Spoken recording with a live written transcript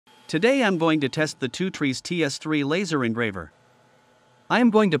Today I'm going to test the Twotrees TS3 laser engraver. I am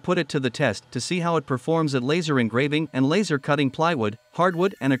going to put it to the test to see how it performs at laser engraving and laser cutting plywood,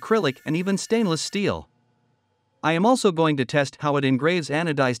 hardwood and acrylic and even stainless steel. I am also going to test how it engraves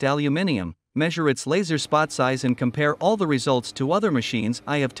anodized aluminium, measure its laser spot size and compare all the results to other machines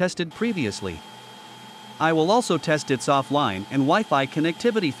I have tested previously. I will also test its offline and Wi-Fi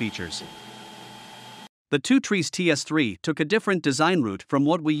connectivity features. The Twotrees TS3 took a different design route from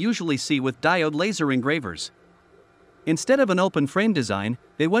what we usually see with diode laser engravers. Instead of an open frame design,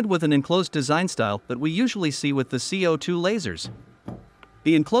 they went with an enclosed design style that we usually see with the CO2 lasers.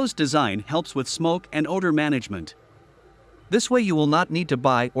 The enclosed design helps with smoke and odor management. This way you will not need to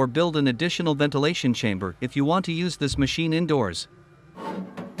buy or build an additional ventilation chamber if you want to use this machine indoors.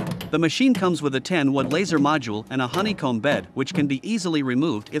 The machine comes with a 10-watt laser module and a honeycomb bed which can be easily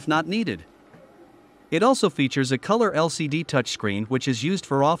removed if not needed. It also features a color LCD touchscreen which is used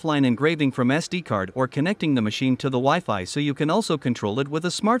for offline engraving from SD card or connecting the machine to the Wi-Fi, so you can also control it with a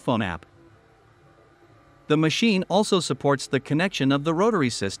smartphone app. The machine also supports the connection of the rotary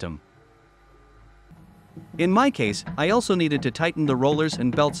system. In my case, I also needed to tighten the rollers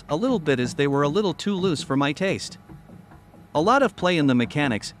and belts a little bit as they were a little too loose for my taste. A lot of play in the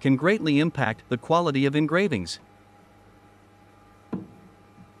mechanics can greatly impact the quality of engravings.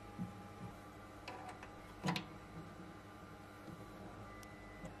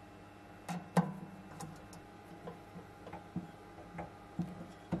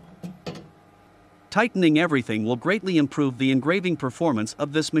 Tightening everything will greatly improve the engraving performance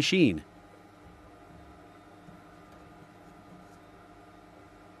of this machine.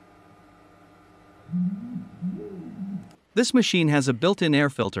 This machine has a built-in air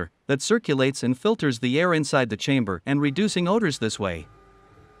filter that circulates and filters the air inside the chamber and reducing odors this way.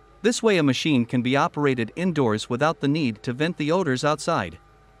 This way a machine can be operated indoors without the need to vent the odors outside.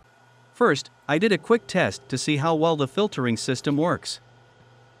 First, I did a quick test to see how well the filtering system works.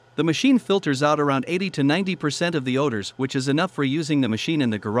 The machine filters out around 80 to 90% of the odors, which is enough for using the machine in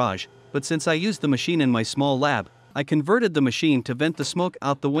the garage, but since I used the machine in my small lab, I converted the machine to vent the smoke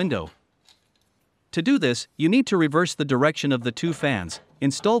out the window. To do this, you need to reverse the direction of the two fans,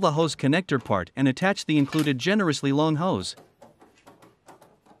 install the hose connector part and attach the included generously long hose.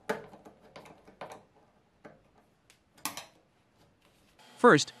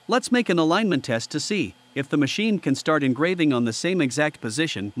 First, let's make an alignment test to see if the machine can start engraving on the same exact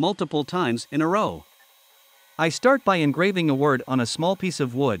position multiple times in a row. I start by engraving a word on a small piece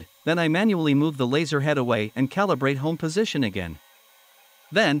of wood, then I manually move the laser head away and calibrate home position again.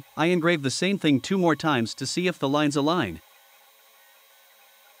 Then, I engrave the same thing 2 more times to see if the lines align.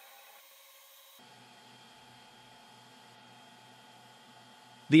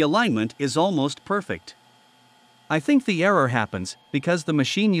 The alignment is almost perfect. I think the error happens because the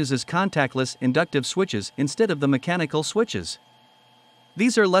machine uses contactless inductive switches instead of the mechanical switches.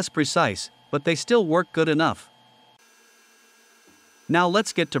 These are less precise, but they still work good enough. Now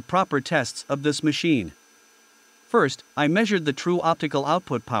let's get to proper tests of this machine. First, I measured the true optical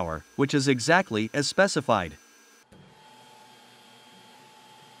output power, which is exactly as specified.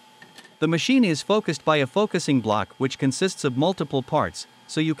 The machine is focused by a focusing block which consists of multiple parts,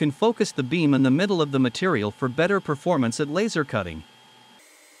 so you can focus the beam in the middle of the material for better performance at laser cutting.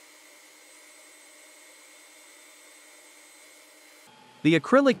 The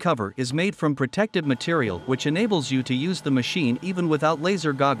acrylic cover is made from protective material which enables you to use the machine even without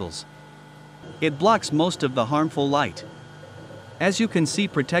laser goggles. It blocks most of the harmful light. As you can see,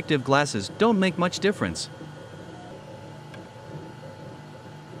 protective glasses don't make much difference.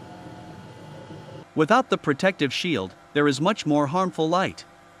 Without the protective shield, there is much more harmful light.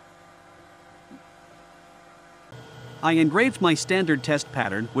 I engraved my standard test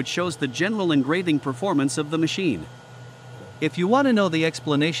pattern which shows the general engraving performance of the machine. If you want to know the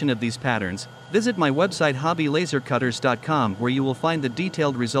explanation of these patterns, visit my website hobbylasercutters.com where you will find the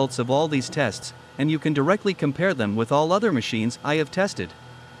detailed results of all these tests, and you can directly compare them with all other machines I have tested.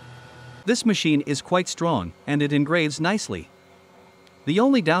 This machine is quite strong, and it engraves nicely. The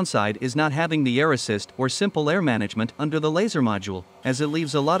only downside is not having the air assist or simple air management under the laser module, as it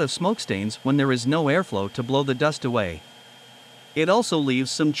leaves a lot of smoke stains when there is no airflow to blow the dust away. It also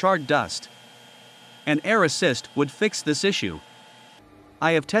leaves some charred dust. An air assist would fix this issue.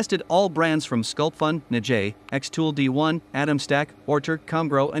 I have tested all brands from Sculpfun, Najay, Xtool D1, Atomstack, Orter,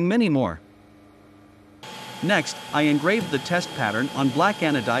 Combro and many more. Next, I engraved the test pattern on black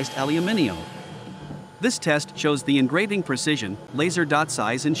anodized aluminium. This test shows the engraving precision, laser dot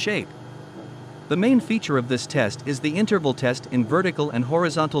size and shape. The main feature of this test is the interval test in vertical and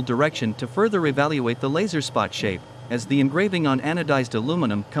horizontal direction to further evaluate the laser spot shape, as the engraving on anodized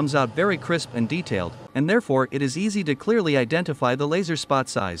aluminum comes out very crisp and detailed, and therefore it is easy to clearly identify the laser spot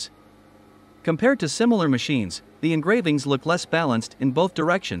size. Compared to similar machines, the engravings look less balanced in both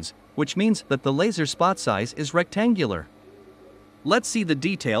directions, which means that the laser spot size is rectangular. Let's see the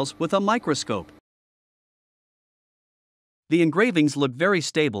details with a microscope. The engravings look very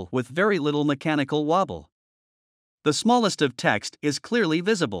stable with very little mechanical wobble. The smallest of text is clearly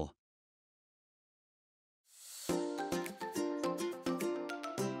visible.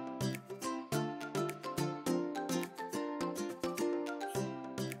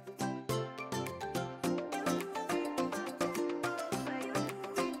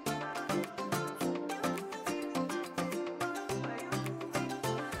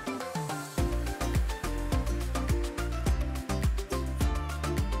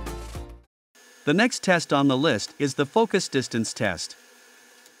 The next test on the list is the focus distance test.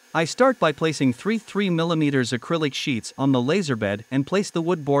 I start by placing three 3mm acrylic sheets on the laser bed and place the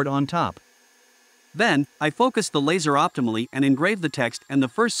wood board on top. Then, I focus the laser optimally and engrave the text and the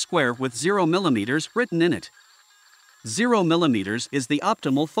first square with 0mm written in it. 0mm is the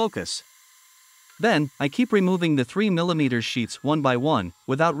optimal focus. Then, I keep removing the 3mm sheets one by one,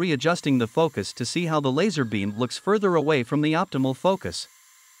 without readjusting the focus to see how the laser beam looks further away from the optimal focus.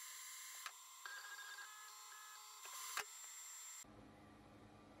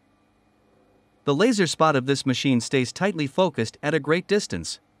 The laser spot of this machine stays tightly focused at a great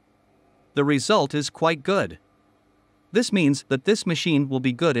distance. The result is quite good. This means that this machine will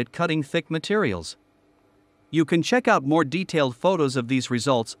be good at cutting thick materials. You can check out more detailed photos of these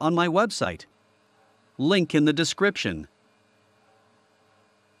results on my website. Link in the description.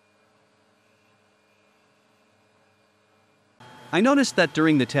 I noticed that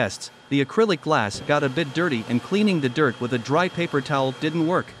during the tests, the acrylic glass got a bit dirty and cleaning the dirt with a dry paper towel didn't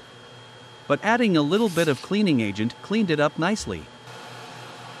work. But adding a little bit of cleaning agent cleaned it up nicely.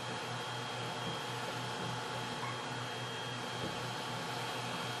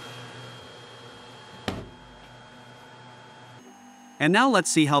 And now let's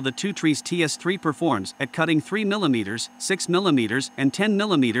see how the Twotrees TS3 performs at cutting 3mm, 6mm, and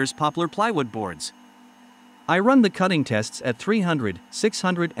 10mm poplar plywood boards. I run the cutting tests at 300,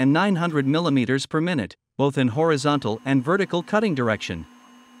 600, and 900mm per minute, both in horizontal and vertical cutting direction.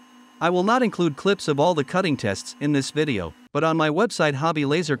 I will not include clips of all the cutting tests in this video, but on my website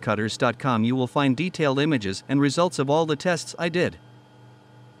hobbylasercutters.com you will find detailed images and results of all the tests I did.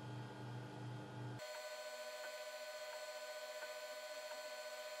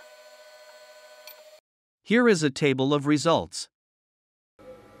 Here is a table of results.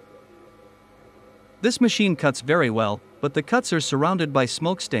 This machine cuts very well, but the cuts are surrounded by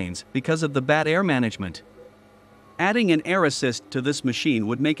smoke stains because of the bad air management. Adding an air assist to this machine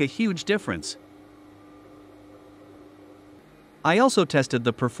would make a huge difference. I also tested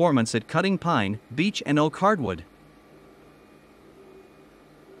the performance at cutting pine, beech, and oak hardwood.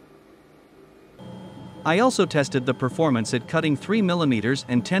 I also tested the performance at cutting 3mm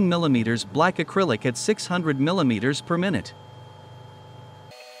and 10mm black acrylic at 600mm per minute.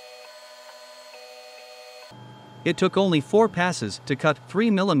 It took only 4 passes to cut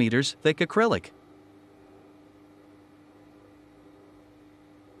 3mm thick acrylic.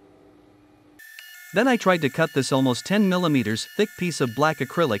 Then I tried to cut this almost 10mm thick piece of black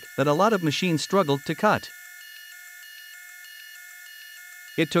acrylic that a lot of machines struggled to cut.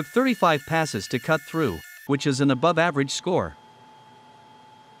 It took 35 passes to cut through, which is an above average score.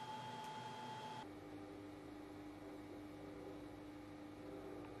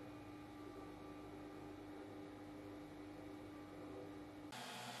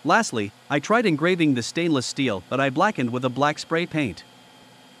 Lastly, I tried engraving the stainless steel that I blackened with a black spray paint.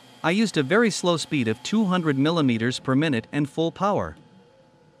 I used a very slow speed of 200mm per minute and full power.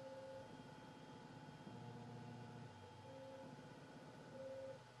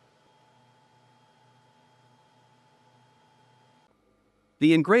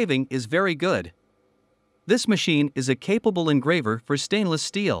 The engraving is very good. This machine is a capable engraver for stainless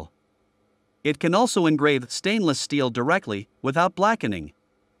steel. It can also engrave stainless steel directly, without blackening.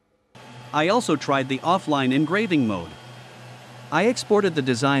 I also tried the offline engraving mode. I exported the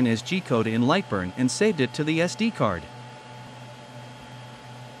design as G-code in Lightburn and saved it to the SD card.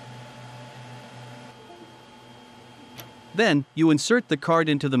 Then, you insert the card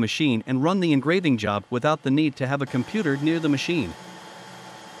into the machine and run the engraving job without the need to have a computer near the machine.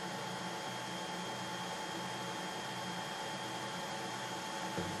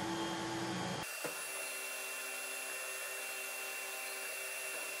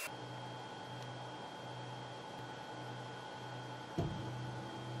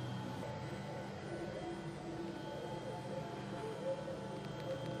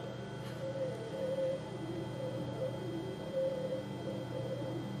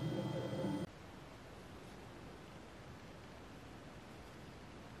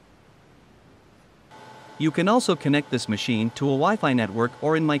 You can also connect this machine to a Wi-Fi network,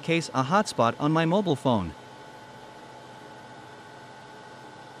 or in my case a hotspot on my mobile phone.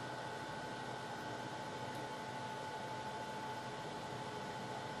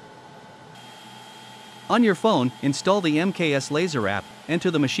 On your phone, install the MKS Laser app, enter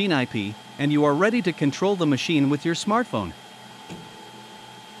the machine IP, and you are ready to control the machine with your smartphone.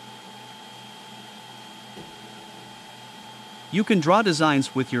 You can draw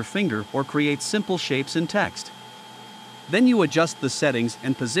designs with your finger or create simple shapes in text. Then you adjust the settings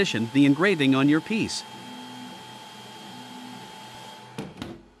and position the engraving on your piece.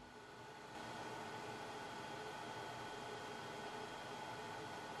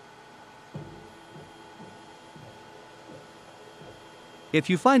 If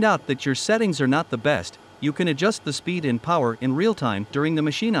you find out that your settings are not the best, you can adjust the speed and power in real time during the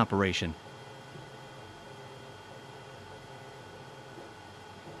machine operation.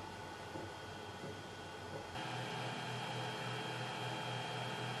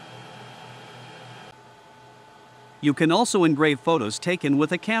 You can also engrave photos taken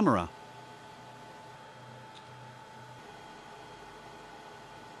with a camera.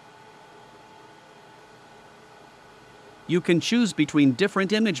 You can choose between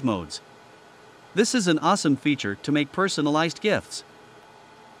different image modes. This is an awesome feature to make personalized gifts.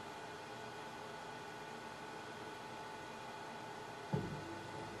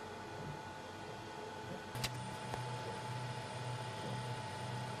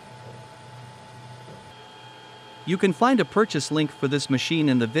 You can find a purchase link for this machine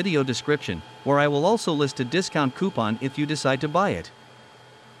in the video description, where I will also list a discount coupon if you decide to buy it.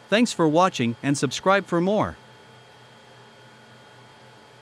 Thanks for watching and subscribe for more.